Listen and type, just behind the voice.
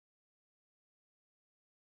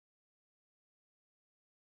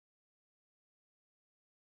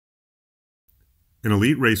An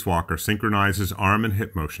elite race walker synchronizes arm and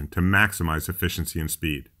hip motion to maximize efficiency and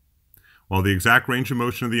speed. While the exact range of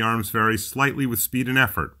motion of the arms varies slightly with speed and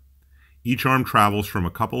effort, each arm travels from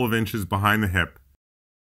a couple of inches behind the hip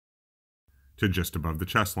to just above the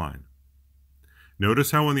chest line.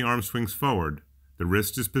 Notice how when the arm swings forward, the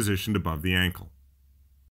wrist is positioned above the ankle.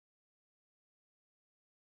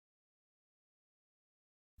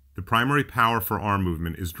 The primary power for arm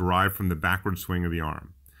movement is derived from the backward swing of the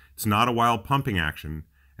arm. It's not a wild pumping action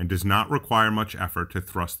and does not require much effort to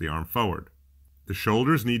thrust the arm forward. The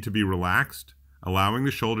shoulders need to be relaxed, allowing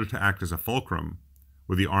the shoulder to act as a fulcrum,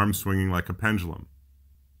 with the arm swinging like a pendulum.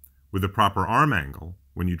 With the proper arm angle,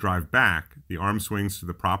 when you drive back, the arm swings to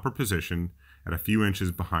the proper position at a few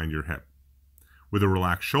inches behind your hip. With a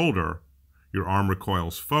relaxed shoulder, your arm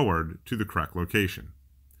recoils forward to the correct location.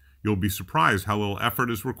 You'll be surprised how little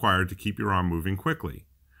effort is required to keep your arm moving quickly,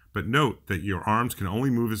 but note that your arms can only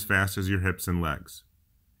move as fast as your hips and legs.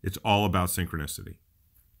 It's all about synchronicity.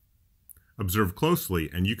 Observe closely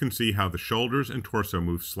and you can see how the shoulders and torso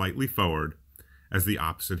move slightly forward as the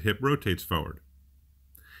opposite hip rotates forward.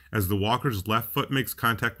 As the walker's left foot makes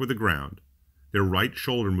contact with the ground, their right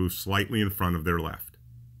shoulder moves slightly in front of their left.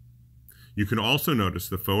 You can also notice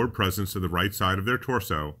the forward presence of the right side of their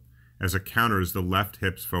torso as it counters the left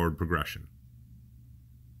hip's forward progression.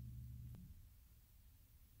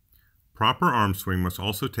 Proper arm swing must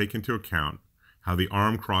also take into account how the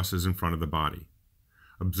arm crosses in front of the body.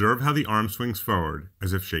 Observe how the arm swings forward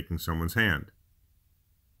as if shaking someone's hand.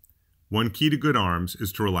 One key to good arms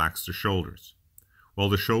is to relax the shoulders. While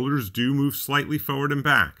the shoulders do move slightly forward and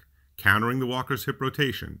back, countering the walker's hip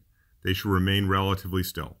rotation, they should remain relatively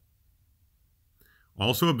still.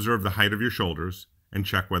 Also observe the height of your shoulders and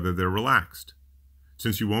check whether they're relaxed.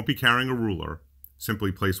 Since you won't be carrying a ruler,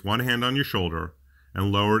 simply place one hand on your shoulder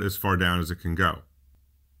and lower it as far down as it can go.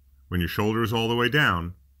 When your shoulder is all the way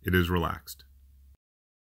down, it is relaxed.